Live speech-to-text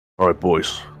Alright,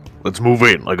 boys. Let's move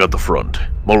in. I got the front.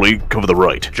 Molly, cover the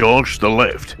right. Josh, the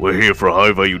left. We're here for a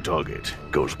high-value target.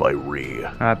 Goes by Rhea.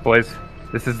 Alright, boys.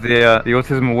 This is the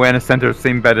Autism Awareness Center of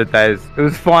Seen Better Days. It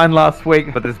was fine last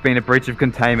week, but there's been a breach of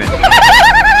containment.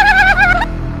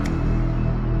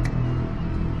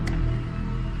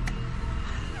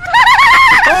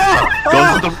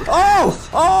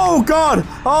 Oh god!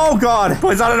 Oh god!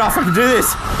 Boys, I don't know if I can do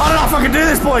this. I don't know if I can do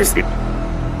this, boys.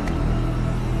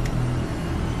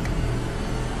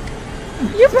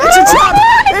 It's a trap!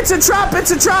 It's a trap!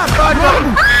 It's a trap!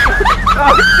 Run!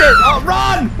 Oh shit! Oh,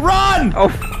 run! Run! Oh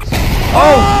shit!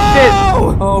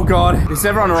 Oh god! Is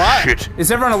everyone alright? Shit.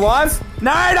 Is everyone alive?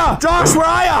 Narrator! Josh, where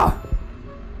are ya?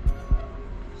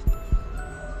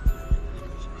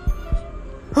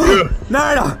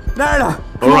 Narrator! Narrator!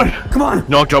 Alright. Come on!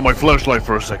 Knocked out my flashlight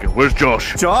for a second. Where's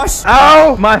Josh? Josh?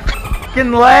 Oh my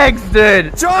fucking legs,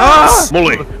 dude! Josh! Oh!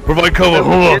 Molly, provide cover.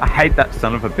 Hold I up. hate that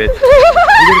son of a bitch.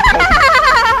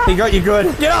 He got you good.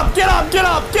 Get up! Get up! Get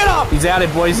up! Get up! He's out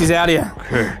here, boys. He's out here.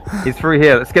 He's through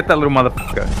here. Let's get that little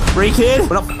motherfucker. Re-Kid?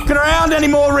 We're not fucking around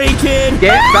anymore, Re-Kid!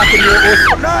 Get back in your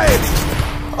No!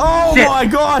 Oh Shit. my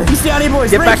god! He's down here,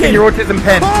 boys. Get back in Re-Kid. your autism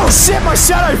pen. Oh shit, my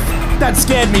shadow! That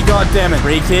scared me, goddammit.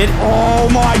 Re-Kid. Oh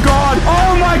my god!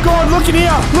 Oh my god! Look in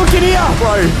here! Look in here!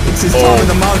 Bro, it's his time of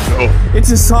the month. It's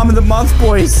his time of the month,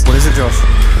 boys. What is it, Josh?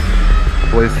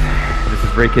 Boys, this is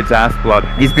Re-Kid's ass blood.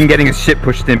 He's been getting his shit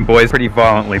pushed in, boys, pretty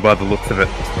violently by the looks of it.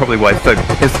 It's probably why he's so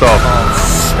pissed off.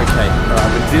 Okay,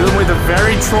 alright, we're dealing with a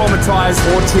very traumatized,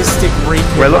 autistic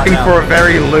Re-Kid. We're looking for a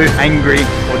very loose, angry,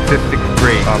 autistic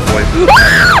Re. Oh, boys.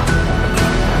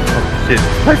 Oh, shit.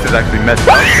 This place is actually messed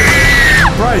up.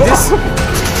 Bro, this...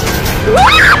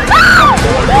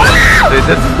 Dude,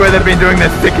 this is where they've been doing their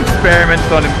sick experiments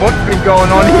on him. What's been going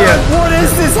on here? What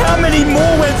is this? How many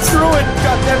more went through it?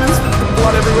 God damn, there's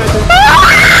blood everywhere.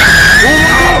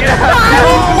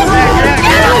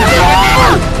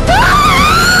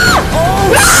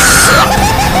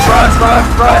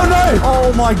 Run. Oh no!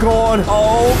 Oh my god!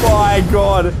 Oh my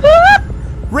god!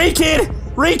 Re-Kid!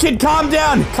 Re-Kid, calm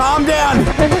down! Calm down!